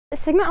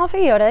Sigma Alpha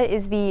Iota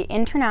is the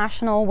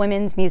international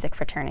women's music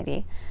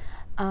fraternity.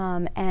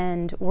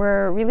 And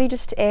we're really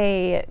just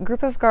a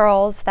group of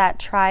girls that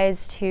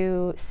tries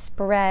to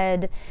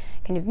spread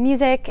kind of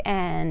music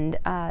and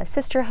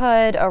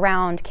sisterhood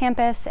around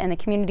campus and the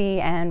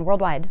community and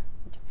worldwide.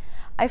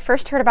 I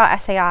first heard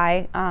about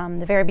SAI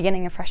the very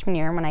beginning of freshman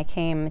year when I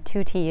came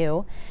to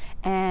TU,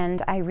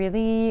 and I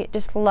really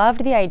just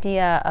loved the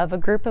idea of a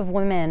group of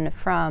women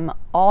from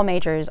all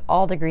majors,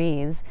 all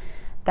degrees,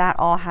 that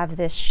all have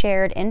this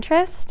shared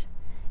interest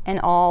and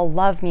all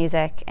love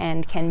music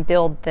and can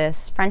build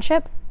this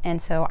friendship.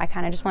 And so I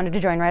kind of just wanted to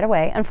join right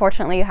away.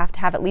 Unfortunately, you have to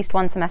have at least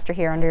one semester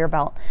here under your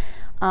belt.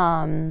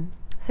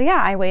 So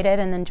yeah, I waited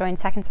and then joined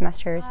second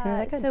semester as soon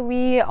as I could. So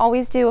we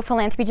always do a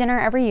philanthropy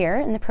dinner every year,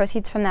 and the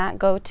proceeds from that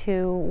go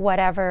to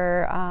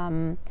whatever,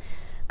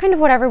 kind of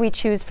whatever we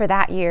choose for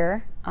that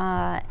year.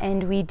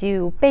 And we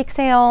do bake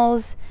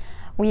sales.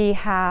 We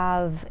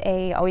have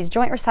a always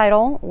joint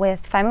recital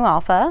with Sigma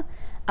Alpha.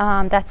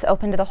 That's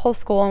open to the whole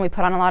school, and we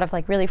put on a lot of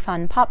like really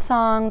fun pop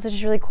songs, which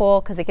is really cool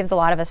because it gives a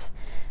lot of us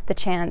the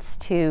chance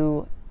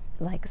to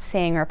like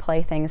sing or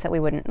play things that we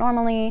wouldn't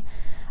normally.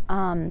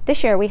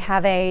 This year we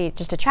have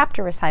just a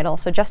chapter recital,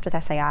 so just with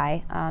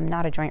SAI,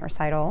 not a joint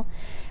recital.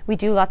 We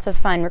do lots of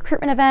fun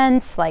recruitment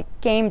events like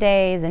game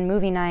days and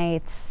movie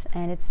nights,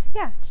 and it's,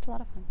 yeah, just a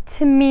lot of fun.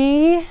 To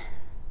me,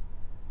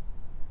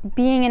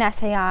 being an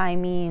SAI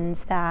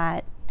means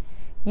that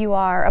you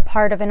are a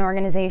part of an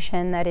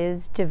organization that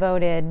is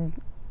devoted,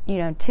 you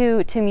know,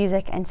 to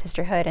music and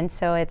sisterhood, and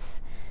so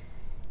it's,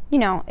 you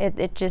know,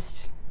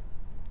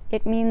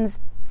 it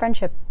means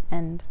friendship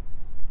and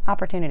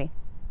opportunity.